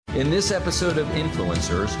In this episode of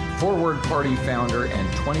Influencers, Forward Party founder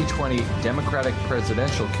and 2020 Democratic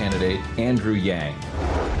presidential candidate Andrew Yang.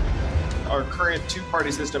 Our current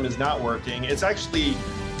two-party system is not working. It's actually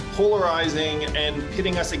polarizing and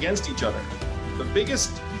pitting us against each other. The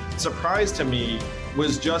biggest surprise to me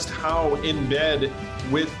was just how in bed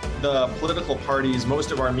with the political parties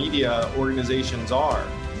most of our media organizations are.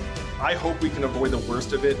 I hope we can avoid the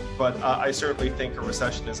worst of it, but I certainly think a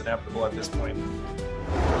recession is inevitable at this point.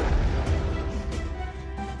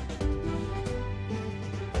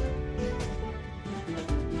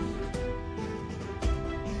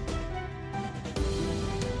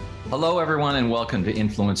 Hello, everyone, and welcome to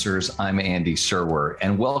Influencers. I'm Andy Serwer,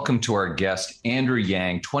 and welcome to our guest, Andrew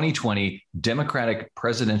Yang, 2020 Democratic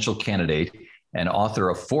presidential candidate and author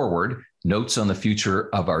of Forward, Notes on the Future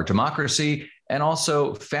of Our Democracy, and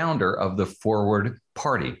also founder of the Forward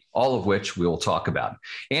Party, all of which we will talk about.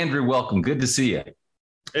 Andrew, welcome. Good to see you.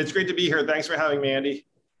 It's great to be here. Thanks for having me, Andy.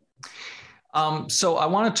 So I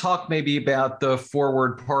want to talk maybe about the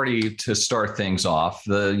Forward Party to start things off.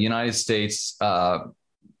 The United States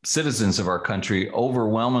citizens of our country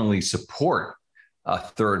overwhelmingly support a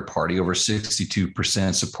third party. Over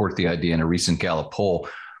 62% support the idea in a recent Gallup poll.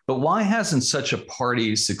 But why hasn't such a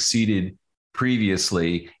party succeeded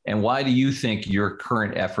previously? And why do you think your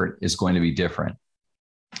current effort is going to be different?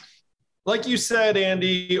 Like you said,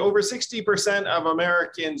 Andy, over 60% of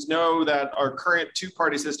Americans know that our current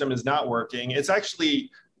two-party system is not working. It's actually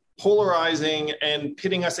polarizing and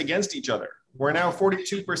pitting us against each other. Where now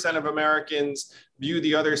 42% of Americans view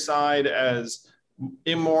the other side as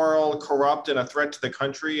immoral, corrupt, and a threat to the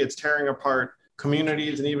country. It's tearing apart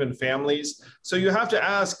communities and even families. So you have to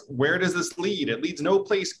ask, where does this lead? It leads no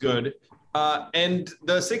place good. And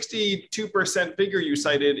the 62% figure you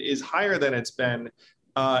cited is higher than it's been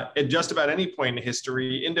at just about any point in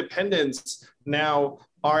history. Independents now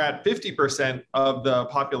are at 50% of the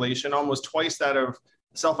population, almost twice that of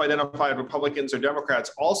self-identified Republicans or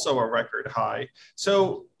Democrats, also a record high.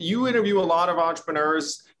 So you interview a lot of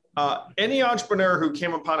entrepreneurs. Any entrepreneur who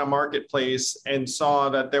came upon a marketplace and saw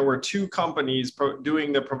that there were two companies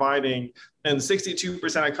doing the providing and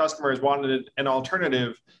 62% of customers wanted an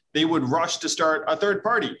alternative, they would rush to start a third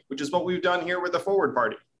party, which is what we've done here with the Forward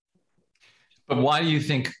Party. But why do you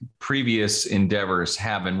think previous endeavors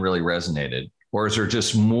haven't really resonated? Or is there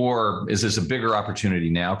just more, is this a bigger opportunity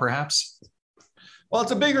now, perhaps? Well,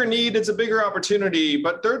 it's a bigger need, it's a bigger opportunity,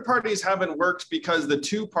 but third parties haven't worked because the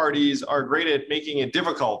two parties are great at making it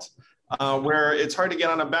difficult, where it's hard to get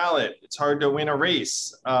on a ballot, it's hard to win a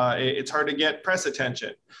race, it's hard to get press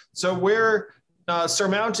attention. So we're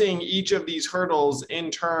surmounting each of these hurdles in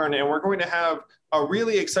turn, and we're going to have a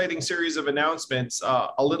really exciting series of announcements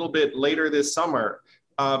a little bit later this summer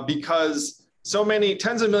because so many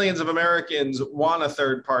tens of millions of Americans want a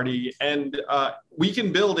third party, and we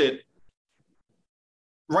can build it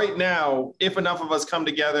right now, if enough of us come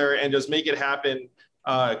together and just make it happen,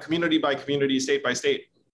 community by community, state by state.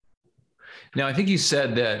 Now, I think you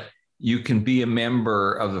said that you can be a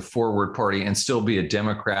member of the Forward Party and still be a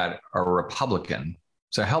Democrat or a Republican.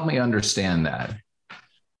 So help me understand that.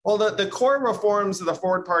 Well, the core reforms that the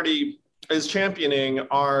Forward Party is championing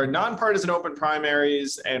are nonpartisan open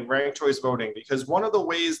primaries and ranked choice voting, because one of the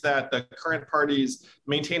ways that the current parties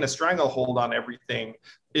maintain a stranglehold on everything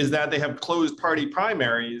is that they have closed party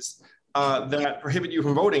primaries that prohibit you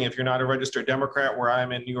from voting if you're not a registered Democrat. Where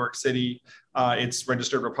I'm in New York City, it's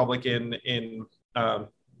registered Republican in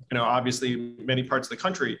obviously many parts of the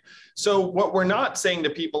country. So what we're not saying to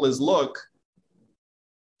people is, look,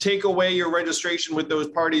 take away your registration with those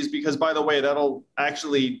parties, because by the way, that'll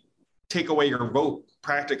actually take away your vote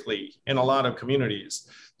practically in a lot of communities.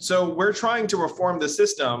 So we're trying to reform the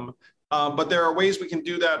system, but there are ways we can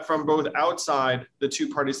do that from both outside the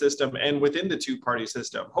two-party system and within the two-party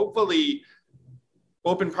system. Hopefully,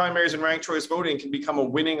 open primaries and ranked choice voting can become a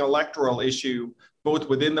winning electoral issue, both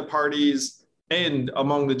within the parties and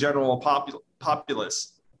among the general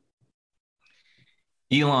populace.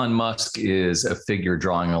 Elon Musk is a figure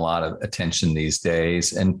drawing a lot of attention these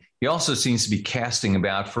days, and he also seems to be casting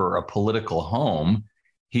about for a political home.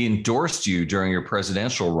 He endorsed you during your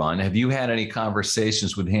presidential run. Have you had any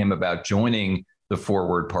conversations with him about joining the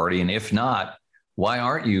Forward Party? And if not, why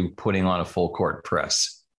aren't you putting on a full court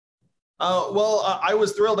press? I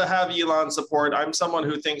was thrilled to have Elon's support. I'm someone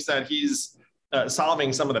who thinks that he's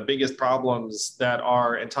solving some of the biggest problems that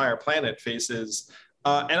our entire planet faces.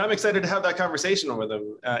 And I'm excited to have that conversation with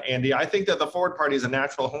him, Andy. I think that the Forward Party is a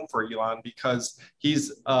natural home for Elon because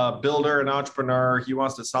he's a builder, an entrepreneur. He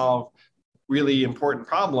wants to solve really important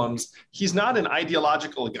problems. He's not an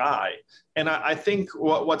ideological guy. And I think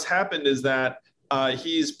what's happened is that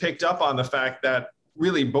he's picked up on the fact that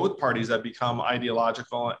really both parties have become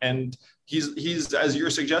ideological, and he's, as you're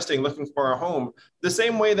suggesting, looking for a home the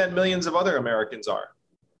same way that millions of other Americans are.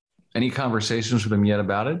 Any conversations with him yet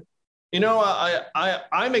about it?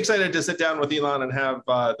 I'm excited to sit down with Elon and have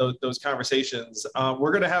those conversations.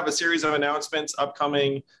 We're going to have a series of announcements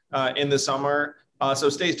upcoming in the summer, so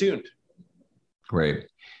stay tuned. Great.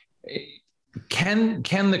 Can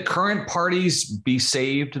the current parties be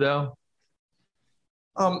saved, though?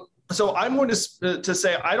 So I'm going to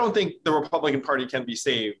say I don't think the Republican Party can be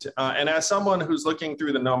saved. And as someone who's looking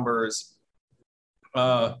through the numbers,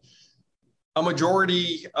 a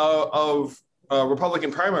majority of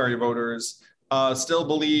Republican primary voters still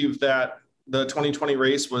believe that the 2020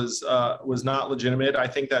 race was not legitimate. I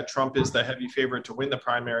think that Trump is the heavy favorite to win the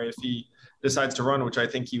primary if he decides to run, which I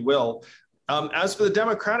think he will. As for the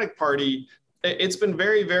Democratic Party, it's been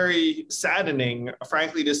very, very saddening,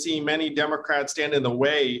 frankly, to see many Democrats stand in the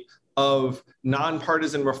way of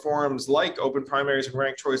nonpartisan reforms like open primaries and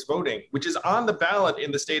ranked choice voting, which is on the ballot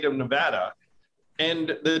in the state of Nevada.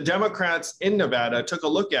 And the Democrats in Nevada took a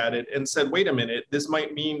look at it and said, wait a minute, this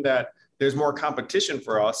might mean that there's more competition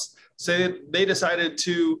for us. So they decided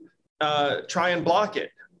to try and block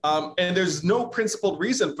it. And there's no principled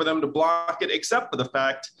reason for them to block it except for the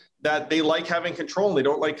fact that they like having control and they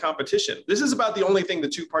don't like competition. This is about the only thing the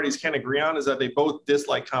two parties can agree on, is that they both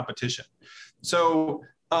dislike competition. So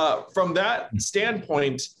from that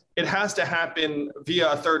standpoint, it has to happen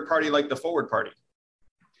via a third party like the Forward Party.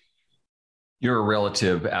 You're a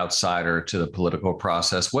relative outsider to the political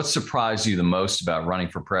process. What surprised you the most about running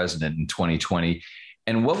for president in 2020?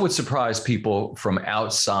 And what would surprise people from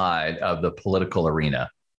outside of the political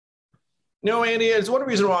arena? No, Andy, it's one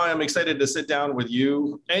reason why I'm excited to sit down with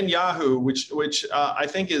you and Yahoo, which I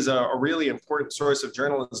think is a really important source of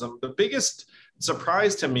journalism. The biggest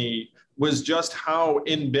surprise to me was just how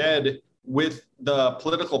in bed with the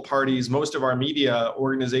political parties most of our media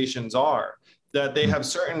organizations are, that they have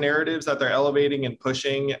certain narratives that they're elevating and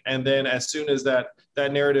pushing. And then as soon as that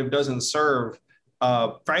narrative doesn't serve,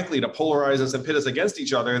 frankly, to polarize us and pit us against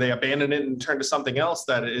each other, they abandon it and turn to something else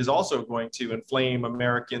that is also going to inflame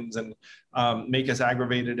Americans and make us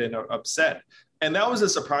aggravated and upset. And that was a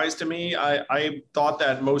surprise to me. I thought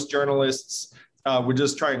that most journalists would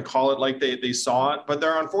just try and call it like they saw it, but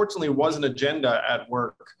there unfortunately was an agenda at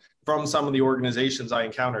work from some of the organizations I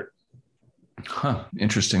encountered.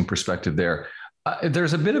 Interesting perspective there.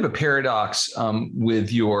 There's a bit of a paradox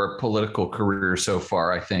with your political career so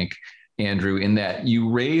far, I think, Andrew, in that you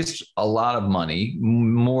raised a lot of money,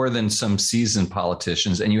 more than some seasoned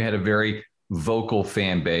politicians, and you had a very vocal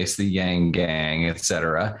fan base, the Yang Gang, et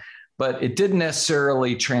cetera, but it didn't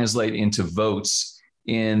necessarily translate into votes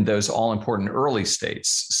in those all-important early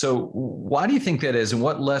states. So why do you think that is, and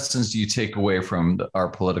what lessons do you take away from our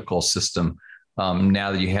political system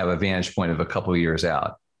now that you have a vantage point of a couple of years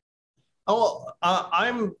out?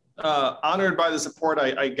 I'm honored by the support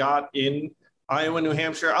I got in Iowa, New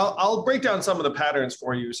Hampshire. I'll break down some of the patterns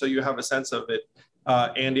for you so you have a sense of it,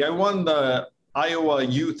 Andy. I won the Iowa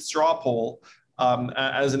youth straw poll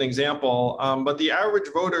as an example, but the average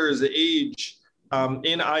voter's age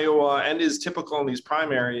in Iowa, and is typical in these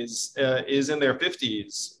primaries, is in their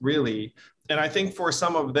 50s, really. And I think for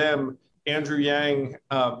some of them, Andrew Yang,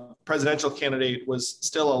 presidential candidate, was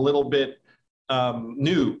still a little bit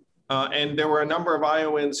new. And there were a number of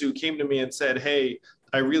Iowans who came to me and said, hey,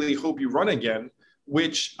 I really hope you run again,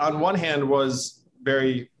 which on one hand was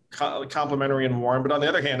very complimentary and warm, but on the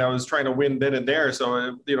other hand, I was trying to win then and there.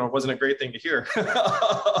 So, it wasn't a great thing to hear. but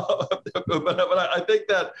I think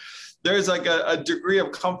that there's like a degree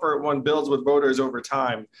of comfort one builds with voters over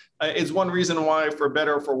time. It's one reason why, for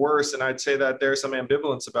better or for worse, and I'd say that there's some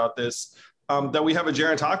ambivalence about this, that we have a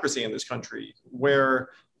gerontocracy in this country where,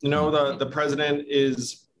 the president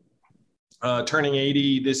is turning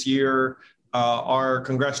 80 this year. Our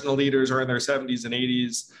congressional leaders are in their 70s and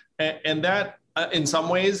 80s. And that, in some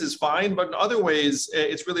ways, is fine. But in other ways,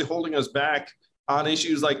 it's really holding us back on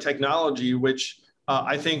issues like technology, which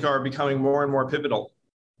I think are becoming more and more pivotal.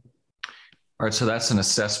 All right, so that's an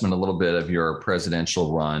assessment a little bit of your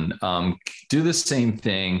presidential run. Do the same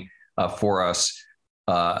thing for us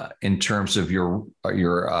in terms of your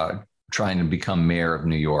trying to become mayor of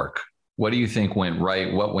New York. What do you think went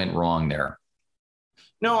right? What went wrong there?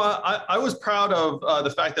 No, I was proud of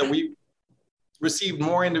the fact that we received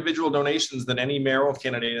more individual donations than any mayoral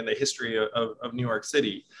candidate in the history of New York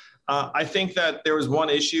City. I think that there was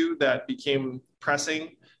one issue that became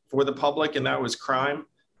pressing for the public, and that was crime.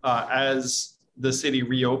 As the city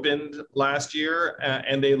reopened last year,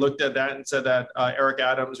 and they looked at that and said that Eric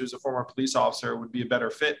Adams, who's a former police officer, would be a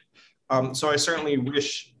better fit So I certainly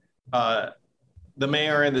wish the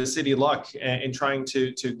mayor and the city luck in trying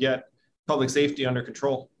to get public safety under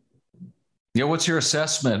control. Yeah, what's your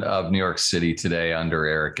assessment of New York City today under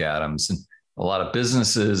Eric Adams? And a lot of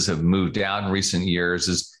businesses have moved out in recent years.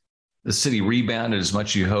 Is the city rebounded as much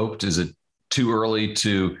as you hoped? Is it too early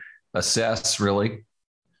to assess, really?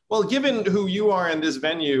 Well, given who you are in this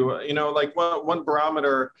venue, like one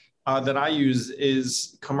barometer that I use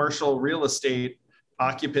is commercial real estate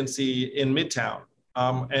occupancy in Midtown.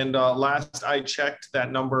 And last I checked,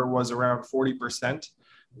 that number was around 40%,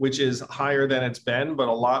 which is higher than it's been, but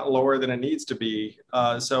a lot lower than it needs to be.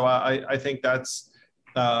 So I think that's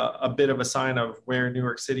a bit of a sign of where New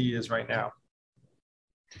York City is right now.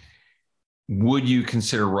 Would you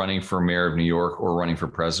consider running for mayor of New York or running for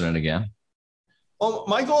president again? Well,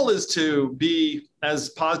 my goal is to be as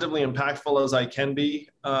positively impactful as I can be,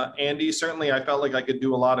 Andy. Certainly, I felt like I could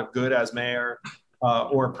do a lot of good as mayor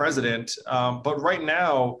or president. But right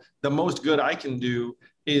now, the most good I can do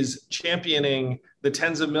is championing the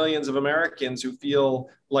tens of millions of Americans who feel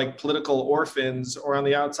like political orphans or on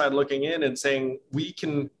the outside looking in and saying, we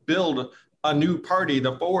can build a new party,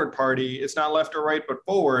 the Forward Party. It's not left or right, but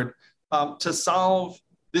forward, to solve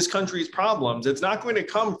this country's problems. It's not going to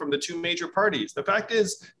come from the two major parties. The fact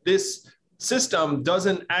is, this system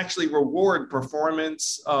doesn't actually reward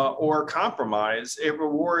performance or compromise. It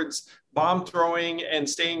rewards bomb throwing and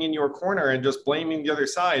staying in your corner and just blaming the other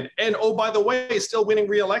side. And oh, by the way, still winning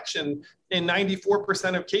re-election in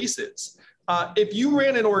 94% of cases. If you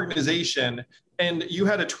ran an organization and you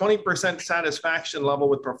had a 20% satisfaction level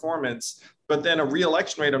with performance, but then a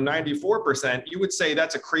re-election rate of 94%, you would say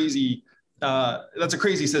that's a crazy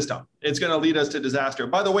system. It's going to lead us to disaster.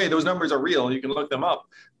 By the way, those numbers are real. You can look them up.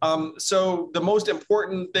 So the most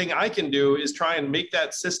important thing I can do is try and make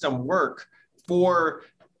that system work for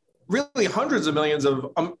really hundreds of millions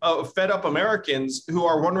of fed up Americans who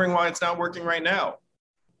are wondering why it's not working right now.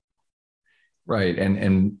 Right.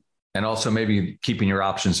 And also maybe keeping your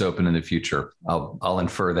options open in the future. I'll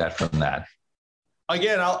infer that from that.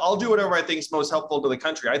 Again, I'll do whatever I think is most helpful to the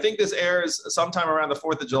country. I think this airs sometime around the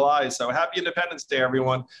 4th of July. So happy Independence Day,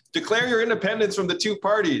 everyone. Declare your independence from the two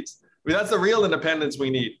parties. I mean, that's the real independence we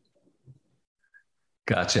need.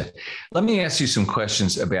 Gotcha. Let me ask you some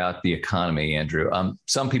questions about the economy, Andrew.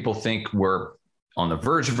 Some people think we're on the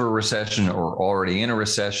verge of a recession or already in a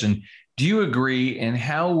recession. Do you agree? And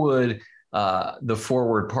how would the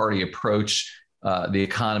Forward Party approach the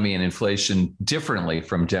economy and inflation differently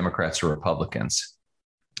from Democrats or Republicans?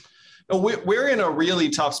 We're in a really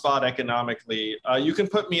tough spot economically. You can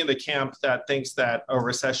put me in the camp that thinks that a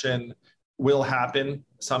recession will happen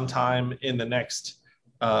sometime in the next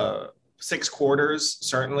 6 quarters,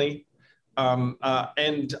 certainly.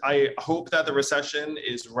 And I hope that the recession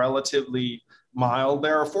is relatively mild.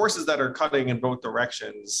 There are forces that are cutting in both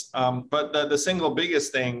directions. But the single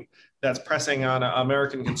biggest thing that's pressing on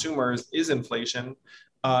American consumers is inflation.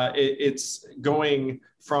 It's going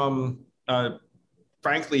from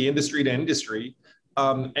frankly, industry to industry.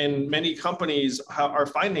 And many companies are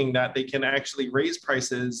finding that they can actually raise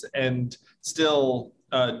prices and still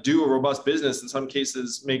do a robust business, in some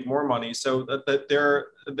cases make more money. So that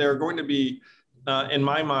there are going to be, in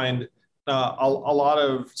my mind, a lot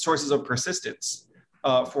of sources of persistence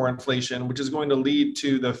for inflation, which is going to lead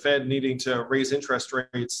to the Fed needing to raise interest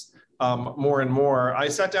rates more and more. I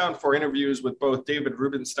sat down for interviews with both David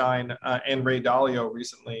Rubenstein and Ray Dalio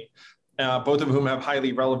recently, both of whom have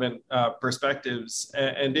highly relevant perspectives.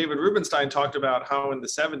 And David Rubenstein talked about how in the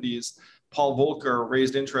 70s, Paul Volcker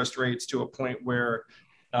raised interest rates to a point where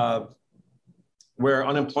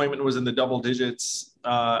unemployment was in the double digits,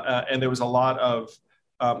 and there was a lot of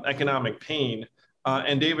economic pain.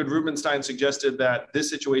 And David Rubenstein suggested that this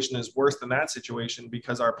situation is worse than that situation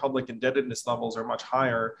because our public indebtedness levels are much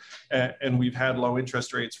higher, and we've had low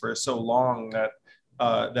interest rates for so long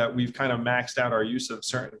that we've kind of maxed out our use of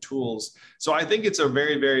certain tools. So I think it's a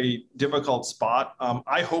very, very difficult spot.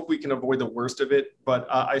 I hope we can avoid the worst of it, but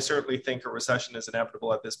I certainly think a recession is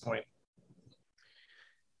inevitable at this point.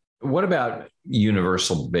 What about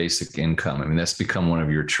universal basic income? I mean, that's become one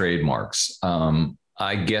of your trademarks.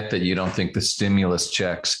 I get that you don't think the stimulus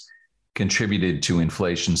checks contributed to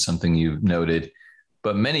inflation, something you've noted,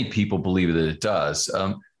 but many people believe that it does.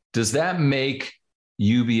 Does that make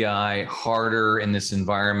UBI harder in this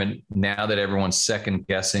environment now that everyone's second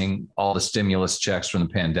guessing all the stimulus checks from the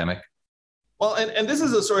pandemic? Well, and this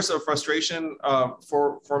is a source of frustration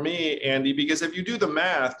for me, Andy, because if you do the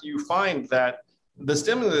math, you find that the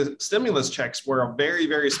stimulus checks were a very,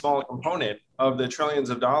 very small component of the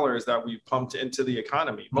trillions of dollars that we pumped into the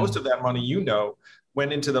economy. Most of that money,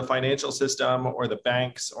 went into the financial system or the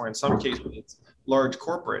banks, or in some cases, large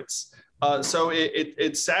corporates. So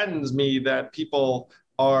it saddens me that people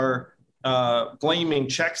are blaming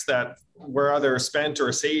checks that were either spent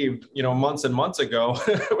or saved, months and months ago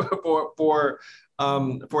for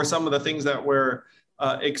some of the things that we're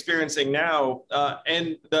experiencing now.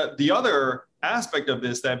 And the other aspect of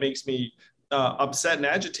this that makes me upset and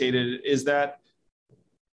agitated is that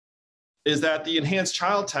the enhanced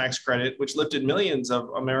child tax credit, which lifted millions of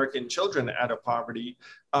American children out of poverty,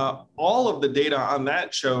 all of the data on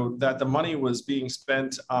that showed that the money was being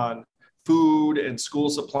spent on food and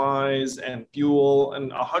school supplies and fuel,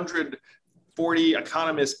 and 140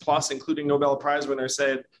 economists plus, including Nobel Prize winners,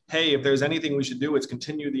 said, hey, if there's anything we should do, it's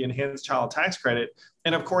continue the enhanced child tax credit.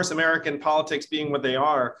 And of course, American politics being what they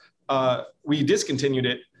are, we discontinued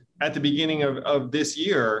it at the beginning of this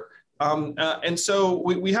year. And so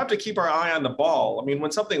we have to keep our eye on the ball. I mean,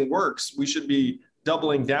 when something works, we should be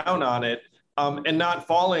doubling down on it, and not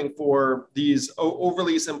falling for these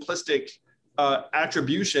overly simplistic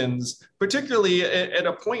attributions, particularly at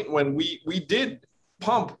a point when we did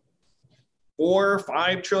pump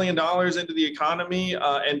 $4-5 trillion into the economy,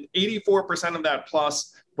 and 84% of that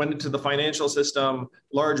plus went into the financial system,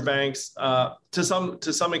 large banks, to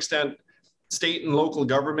some extent, state and local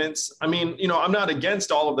governments. I mean, I'm not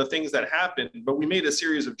against all of the things that happened, but we made a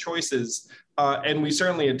series of choices, and we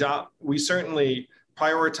certainly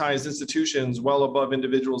prioritized institutions well above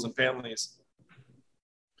individuals and families.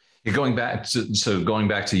 Going back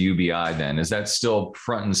to UBI, then, is that still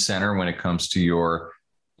front and center when it comes to your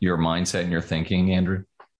mindset and your thinking, Andrew?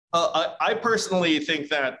 I personally think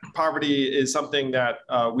that poverty is something that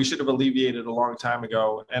we should have alleviated a long time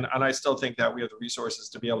ago, and I still think that we have the resources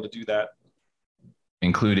to be able to do that.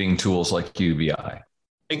 Including tools like UBI.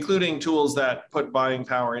 Including tools that put buying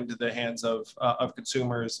power into the hands of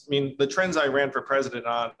consumers. I mean, the trends I ran for president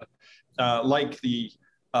on, like the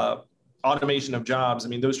automation of jobs, I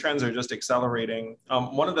mean, those trends are just accelerating.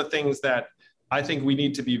 One of the things that I think we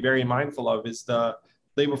need to be very mindful of is the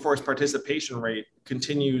labor force participation rate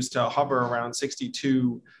continues to hover around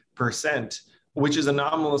 62%, which is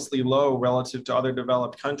anomalously low relative to other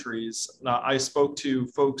developed countries. I spoke to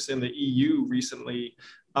folks in the EU recently.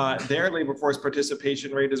 Their labor force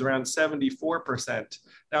participation rate is around 74%.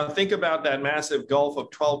 Now think about that massive gulf of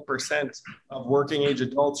 12% of working age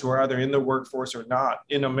adults who are either in the workforce or not.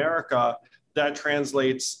 In America, that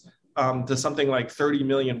translates to something like 30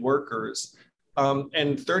 million workers.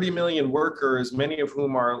 And 30 million workers, many of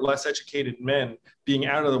whom are less educated men, being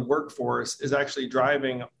out of the workforce is actually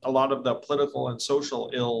driving a lot of the political and social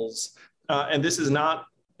ills. And this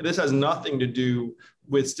has nothing to do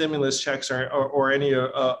with stimulus checks or any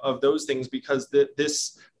of those things, because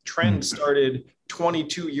this trend started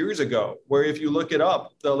 22 years ago, where if you look it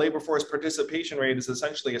up, the labor force participation rate is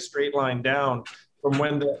essentially a straight line down from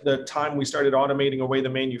when the time we started automating away the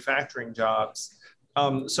manufacturing jobs.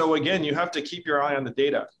 So again, you have to keep your eye on the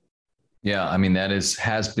data. Yeah, I mean, that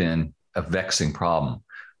has been a vexing problem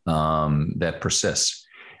that persists.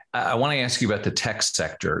 I want to ask you about the tech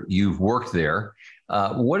sector. You've worked there.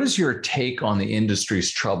 What is your take on the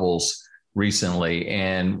industry's troubles recently,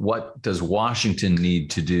 and what does Washington need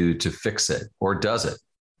to do to fix it, or does it?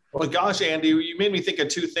 Well, gosh, Andy, you made me think of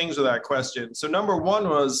two things with that question. So number one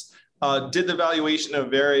was, did the valuation of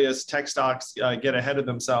various tech stocks get ahead of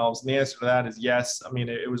themselves? And the answer to that is yes. I mean,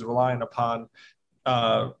 it was reliant upon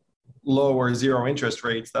low or zero interest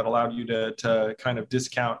rates that allowed you to kind of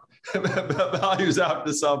discount values out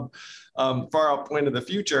to some far out point of the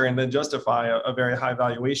future and then justify a very high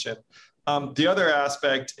valuation. The other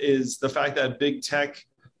aspect is the fact that big tech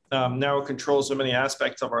now controls so many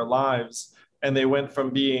aspects of our lives, and they went from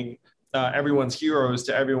being everyone's heroes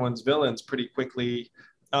to everyone's villains pretty quickly.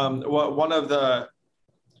 One of the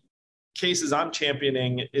cases I'm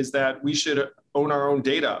championing is that we should own our own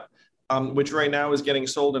data, which right now is getting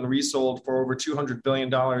sold and resold for over $200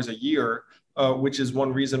 billion a year, which is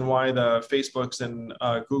one reason why the Facebooks and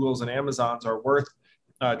Googles and Amazons are worth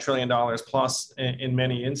 $1 trillion plus in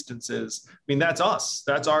many instances. I mean, that's us.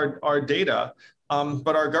 That's our data.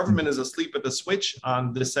 But our government is asleep at the switch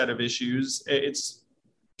on this set of issues. It's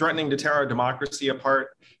threatening to tear our democracy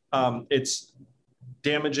apart. It's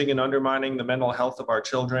damaging and undermining the mental health of our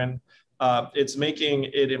children. It's making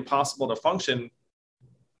it impossible to function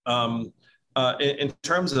in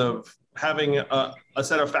terms of having a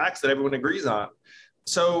set of facts that everyone agrees on.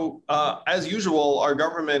 So as usual, our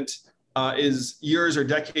government is years or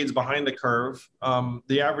decades behind the curve.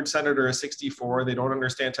 The average senator is 64. They don't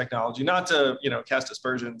understand technology. Not to cast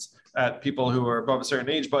aspersions at people who are above a certain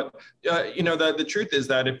age, but the truth is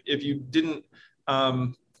that if you didn't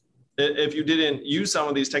if you didn't use some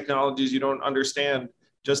of these technologies, you don't understand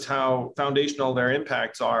just how foundational their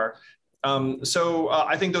impacts are. So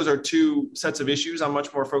I think those are two sets of issues. I'm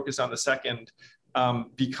much more focused on the second,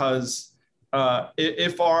 because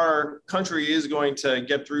if our country is going to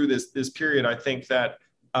get through this period, I think that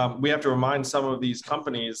we have to remind some of these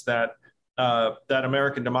companies that that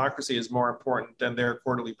American democracy is more important than their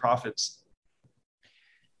quarterly profits.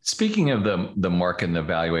 Speaking of the market and the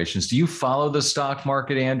valuations, do you follow the stock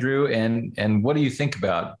market, Andrew? And what do you think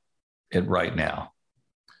about it right now?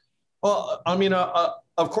 Well, I mean,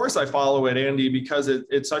 of course I follow it, Andy, because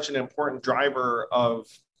it's such an important driver of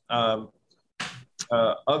the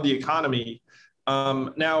economy.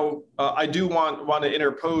 Now, I do want to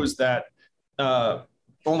interpose that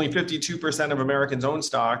only 52% of Americans own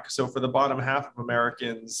stock. So for the bottom half of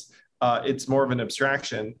Americans, it's more of an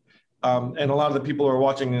abstraction. And a lot of the people who are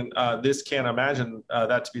watching this can't imagine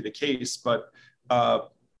that to be the case. But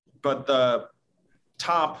the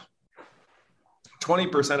top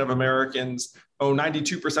 20% of Americans own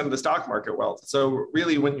 92% of the stock market wealth. So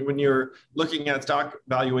really, when you're looking at stock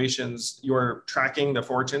valuations, you're tracking the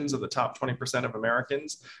fortunes of the top 20% of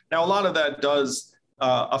Americans. Now, a lot of that does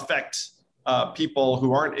affect people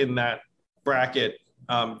who aren't in that bracket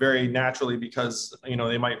very naturally, because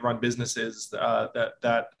they might run businesses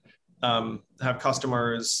that have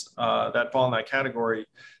customers that fall in that category.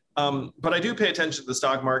 But I do pay attention to the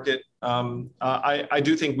stock market. I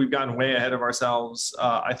do think we've gotten way ahead of ourselves.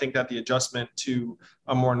 I think that the adjustment to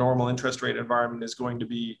a more normal interest rate environment is going to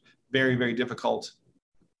be very, very difficult.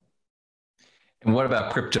 And what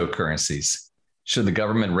about cryptocurrencies? Should the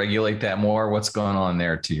government regulate that more? What's going on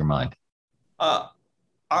there to your mind?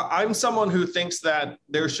 I'm someone who thinks that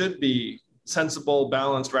there should be sensible,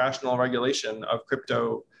 balanced, rational regulation of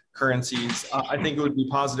cryptocurrencies. I think it would be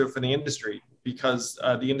positive for the industry, because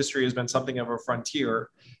the industry has been something of a frontier.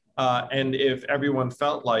 And if everyone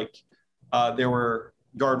felt like there were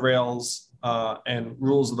guardrails and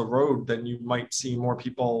rules of the road, then you might see more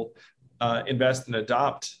people invest and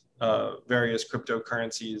adopt various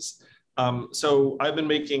cryptocurrencies. So I've been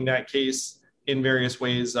making that case in various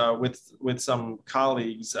ways with some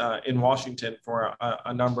colleagues in Washington for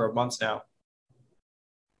a number of months now.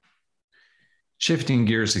 Shifting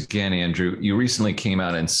gears again, Andrew, you recently came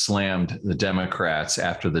out and slammed the Democrats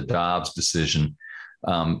after the Dobbs decision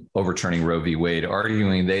overturning Roe v. Wade,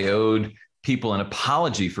 arguing they owed people an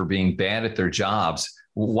apology for being bad at their jobs.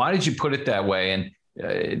 Why did you put it that way?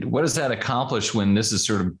 And what does that accomplish when this has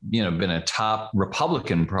sort of been a top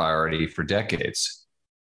Republican priority for decades?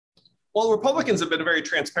 Well, Republicans have been very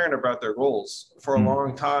transparent about their goals for a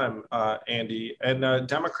long time, Andy, and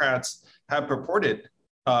Democrats have purported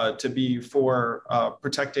to be for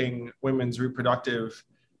protecting women's reproductive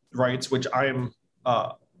rights, which I am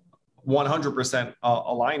 100%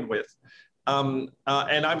 aligned with. And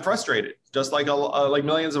I'm frustrated, just like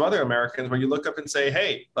millions of other Americans, where you look up and say,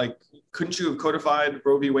 hey, couldn't you have codified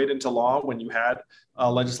Roe v. Wade into law when you had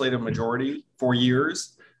a legislative majority for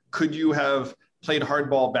years? Could you have played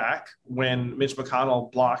hardball back when Mitch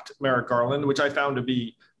McConnell blocked Merrick Garland, which I found to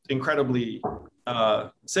be incredibly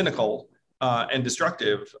cynical and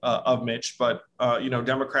destructive of Mitch, but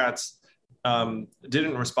Democrats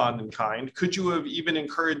didn't respond in kind. Could you have even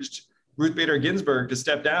encouraged Ruth Bader Ginsburg to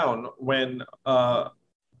step down when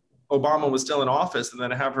Obama was still in office, and then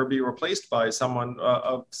have her be replaced by someone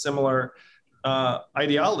of similar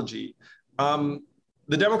ideology?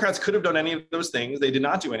 The Democrats could have done any of those things. They did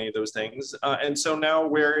not do any of those things. And so now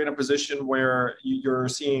we're in a position where you're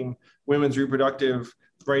seeing women's reproductive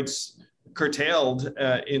rights curtailed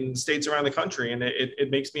in states around the country. And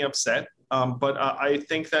it makes me upset. But I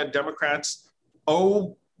think that Democrats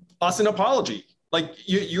owe us an apology.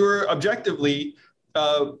 You're objectively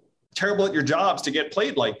terrible at your jobs to get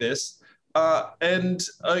played like this. And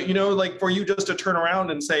for you just to turn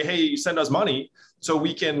around and say, hey, send us money so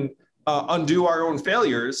we can undo our own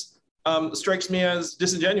failures, strikes me as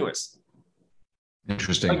disingenuous.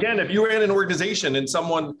 Interesting. Again, if you ran an organization and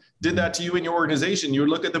someone did that to you in your organization, you would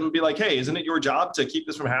look at them and be like, hey, isn't it your job to keep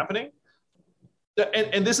this from happening?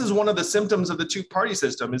 And this is one of the symptoms of the two-party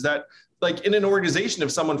system, is that in an organization,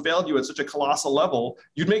 if someone failed you at such a colossal level,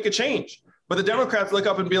 you'd make a change. But the Democrats look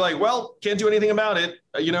up and be like, well, can't do anything about it.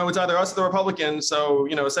 It's either us or the Republicans. So,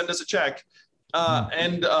 send us a check.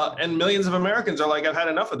 And millions of Americans are like, I've had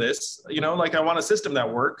enough of this. I want a system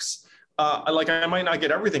that works. I might not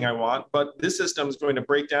get everything I want, but this system is going to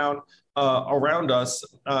break down around us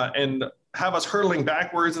and have us hurtling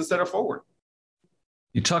backwards instead of forward.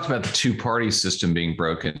 You talked about the two-party system being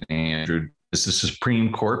broken, Andrew. Is the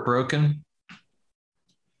Supreme Court broken?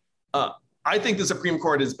 I think the Supreme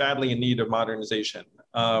Court is badly in need of modernization.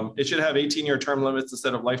 It should have 18-year term limits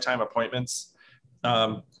instead of lifetime appointments.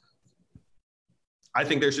 I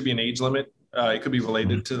think there should be an age limit. It could be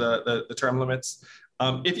related to the term limits.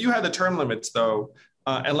 If you had the term limits, though,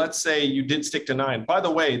 and let's say you did stick to 9. By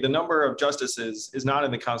the way, the number of justices is not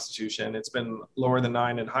in the Constitution. It's been lower than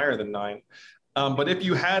 9 and higher than 9. But if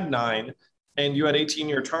you had 9 and you had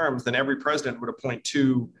 18-year terms, then every president would appoint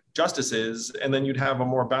 2 justices, and then you'd have a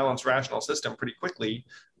more balanced, rational system pretty quickly,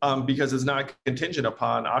 because it's not contingent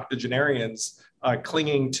upon octogenarians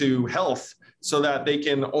clinging to health so that they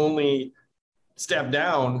can only step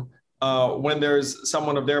down when there's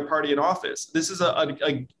someone of their party in office. This is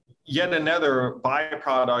a yet another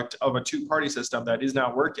byproduct of a 2-party system that is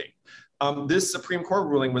not working. This Supreme Court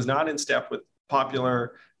ruling was not in step with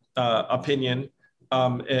popular opinion,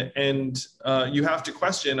 and you have to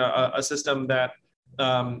question a system that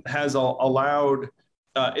has allowed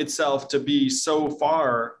itself to be so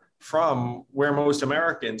far from where most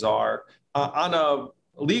Americans are on a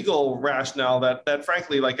legal rationale that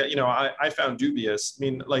frankly, like, I found dubious. I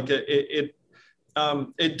mean, like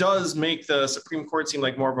it does make the Supreme Court seem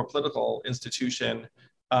like more of a political institution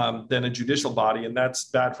than a judicial body, and that's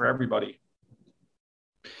bad for everybody.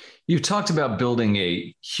 You've talked about building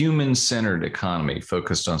a human-centered economy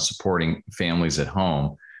focused on supporting families at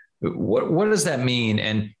home. What does that mean?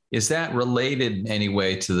 And is that related in any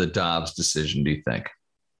way to the Dobbs decision, do you think?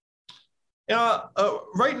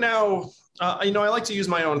 Right now, I like to use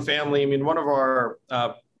my own family. I mean, one of our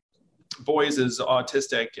boys is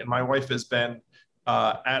autistic, and my wife has been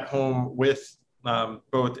at home with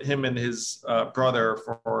both him and his brother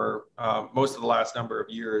for most of the last number of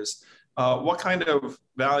years. What kind of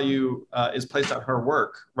value is placed on her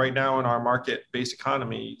work right now in our market-based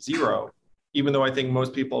economy? Zero, even though I think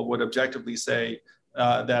most people would objectively say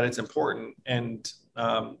that it's important and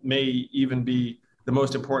may even be the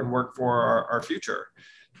most important work for our future.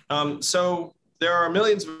 So there are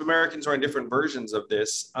millions of Americans who are in different versions of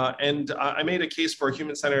this. And I made a case for a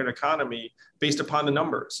human-centered economy based upon the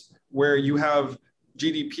numbers, where you have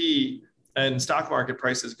GDP and stock market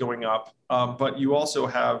prices going up, but you also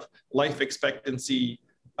have life expectancy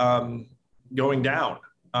going down.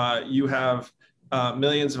 You have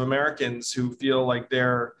millions of Americans who feel like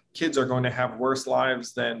their kids are going to have worse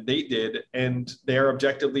lives than they did, and they're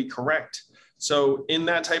objectively correct. So in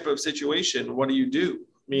that type of situation, what do you do?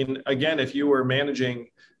 I mean, again, if you were managing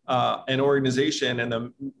an organization and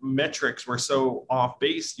the metrics were so off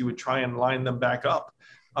base, you would try and line them back up.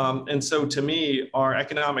 And so to me, our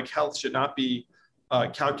economic health should not be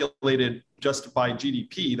calculated just by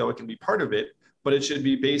GDP, though it can be part of it, but it should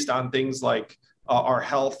be based on things like our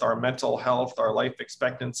health, our mental health, our life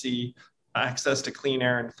expectancy, access to clean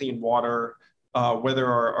air and clean water, whether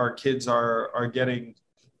our kids are getting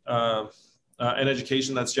an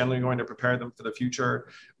education that's generally going to prepare them for the future,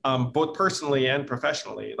 both personally and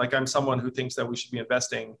professionally. Like, I'm someone who thinks that we should be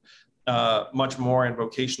investing much more in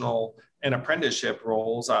vocational and apprenticeship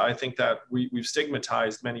roles. I think that we've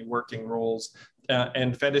stigmatized many working roles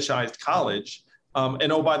and fetishized college.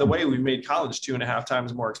 And oh, by the way, we've made college 2.5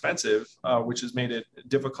 times more expensive, which has made it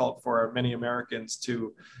difficult for many Americans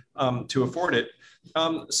to afford it.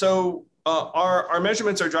 So our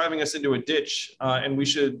measurements are driving us into a ditch, and we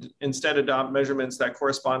should instead adopt measurements that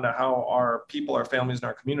correspond to how our people, our families, and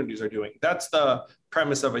our communities are doing. That's the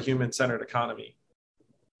premise of a human-centered economy.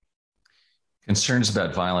 Concerns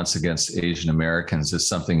about violence against Asian Americans is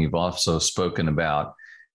something you've also spoken about.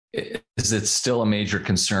 Is it still a major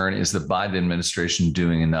concern? Is the Biden administration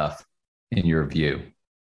doing enough, in your view?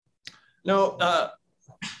 No,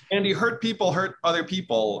 Andy, hurt people hurt other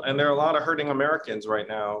people, and there are a lot of hurting Americans right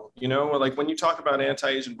now. You know, like when you talk about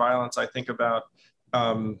anti-Asian violence, I think about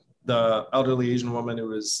the elderly Asian woman who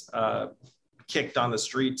was kicked on the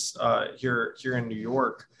streets here in New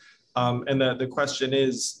York. And the question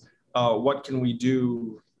is, what can we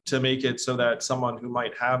do to make it so that someone who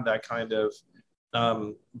might have that kind of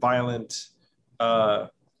violent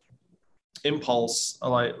impulse,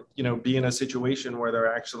 like, be in a situation where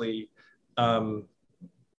they're actually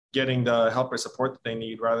getting the help or support that they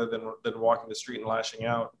need, rather than walking the street and lashing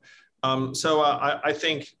out. So I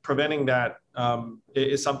think preventing that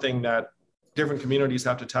is something that different communities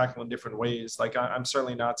have to tackle in different ways. Like, I'm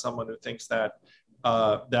certainly not someone who thinks that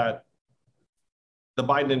that the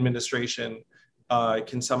Biden administration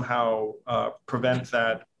can somehow prevent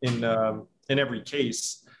that in every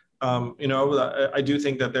case. I do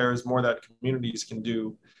think that there is more that communities can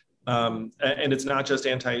do. And it's not just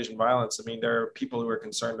anti-Asian violence. I mean, there are people who are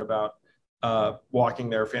concerned about walking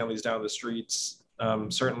their families down the streets,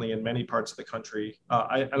 certainly in many parts of the country.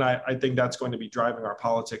 I think that's going to be driving our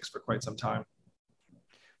politics for quite some time.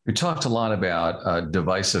 We talked a lot about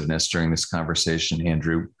divisiveness during this conversation,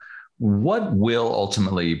 Andrew. What will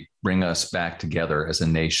ultimately bring us back together as a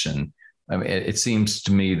nation? I mean, it seems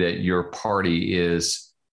to me that your party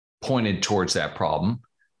is pointed towards that problem.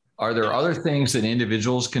 Are there other things that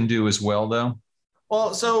individuals can do as well, though?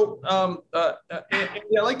 Well, so I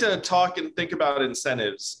like to talk and think about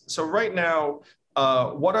incentives. So right now,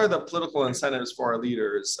 what are the political incentives for our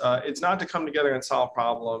leaders? It's not to come together and solve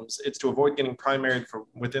problems. It's to avoid getting primaried from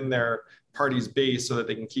within their party's base so that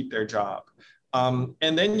they can keep their job.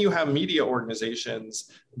 And then you have media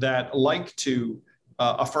organizations that like to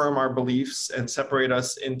affirm our beliefs and separate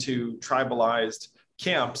us into tribalized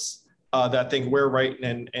camps that think we're right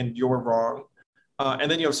and you're wrong. And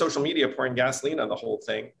then you have social media pouring gasoline on the whole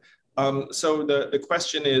thing. So the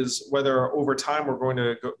question is whether over time we're going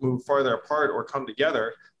to move farther apart or come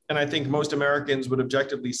together. And I think most Americans would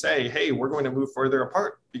objectively say, hey, we're going to move further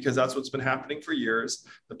apart because that's what's been happening for years.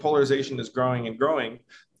 The polarization is growing and growing.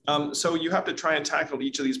 So you have to try and tackle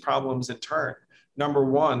each of these problems in turn. Number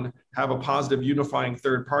one, have a positive unifying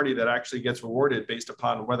third party that actually gets rewarded based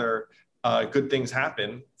upon whether good things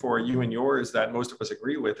happen for you and yours that most of us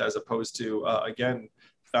agree with, as opposed to,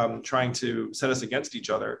 trying to set us against each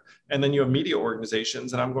other. And then you have media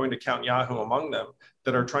organizations, and I'm going to count Yahoo among them,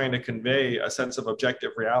 that are trying to convey a sense of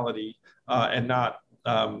objective reality and not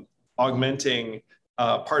augmenting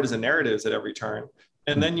partisan narratives at every turn.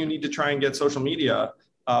 And then you need to try and get social media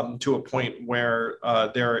to a point where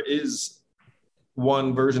there is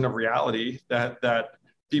one version of reality that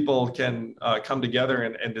people can come together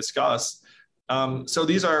and discuss. So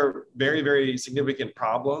these are very, very significant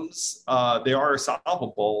problems. They are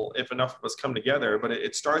solvable if enough of us come together, but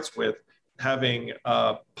it starts with having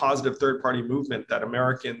a positive third-party movement that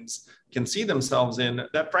Americans can see themselves in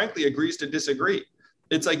that frankly agrees to disagree.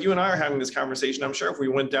 It's like you and I are having this conversation. I'm sure if we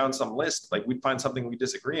went down some list, like we'd find something we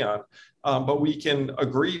disagree on, but we can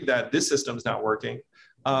agree that this system's not working.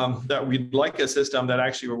 That we'd like a system that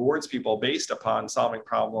actually rewards people based upon solving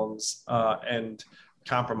problems and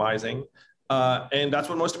compromising. And that's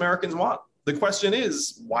what most Americans want. The question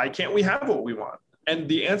is, why can't we have what we want? And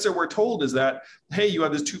the answer we're told is that, hey, you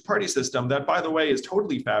have this two-party system that, by the way, is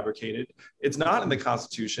totally fabricated. It's not in the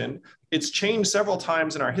Constitution. It's changed several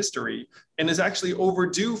times in our history and is actually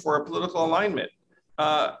overdue for a political alignment.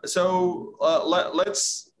 So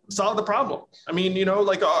let's solve the problem. I mean,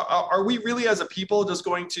 are we really as a people just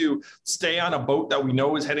going to stay on a boat that we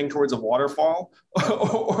know is heading towards a waterfall?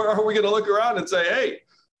 Or are we going to look around and say, hey,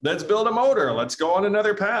 let's build a motor, let's go on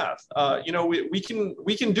another path? We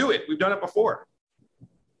can do it. We've done it before.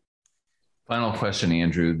 Final question,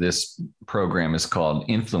 Andrew. This program is called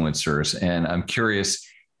Influencers, and I'm curious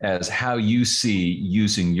as how you see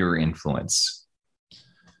using your influence.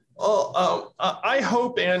 Well, I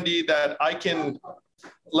hope, Andy, that I can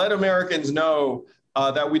let Americans know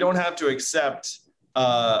that we don't have to accept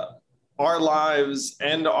our lives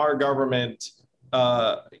and our government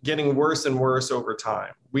getting worse and worse over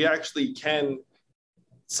time. We actually can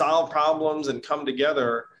solve problems and come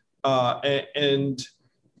together and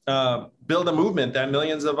build a movement that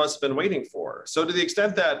millions of us have been waiting for. So to the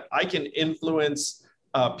extent that I can influence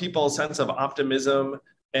people's sense of optimism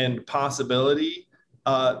and possibility,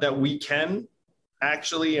 that we can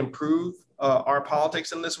actually improve our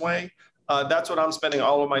politics in this way, that's what I'm spending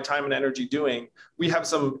all of my time and energy doing. We have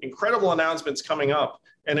some incredible announcements coming up.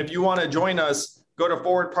 And if you want to join us, go to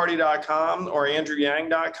forwardparty.com or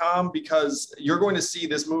andrewyang.com, because you're going to see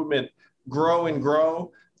this movement grow and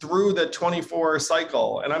grow through the 24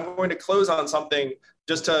 cycle. And I'm going to close on something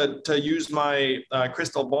just to use my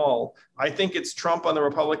crystal ball. I think it's Trump on the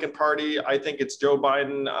Republican Party. I think it's Joe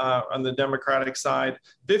Biden on the Democratic side.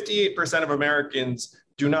 58% of Americans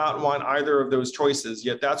do not want either of those choices,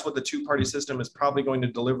 yet that's what the two-party system is probably going to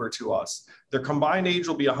deliver to us. Their combined age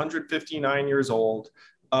will be 159 years old.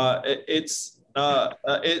 It's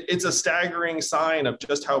a staggering sign of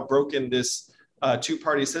just how broken this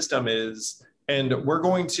two-party system is. And we're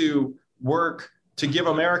going to work to give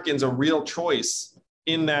Americans a real choice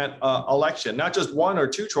in that election, not just one or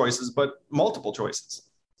two choices, but multiple choices.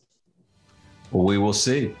 Well, we will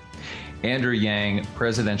see. Andrew Yang,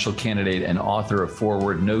 presidential candidate and author of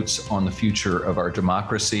Forward, Notes on the Future of Our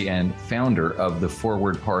Democracy, and founder of the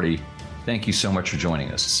Forward Party. Thank you so much for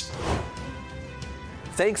joining us.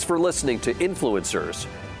 Thanks for listening to Influencers.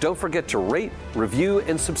 Don't forget to rate, review,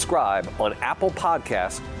 and subscribe on Apple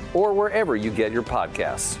Podcasts or wherever you get your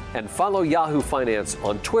podcasts. And follow Yahoo Finance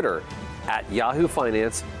on Twitter @Yahoo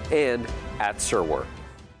Finance and @Sirwer.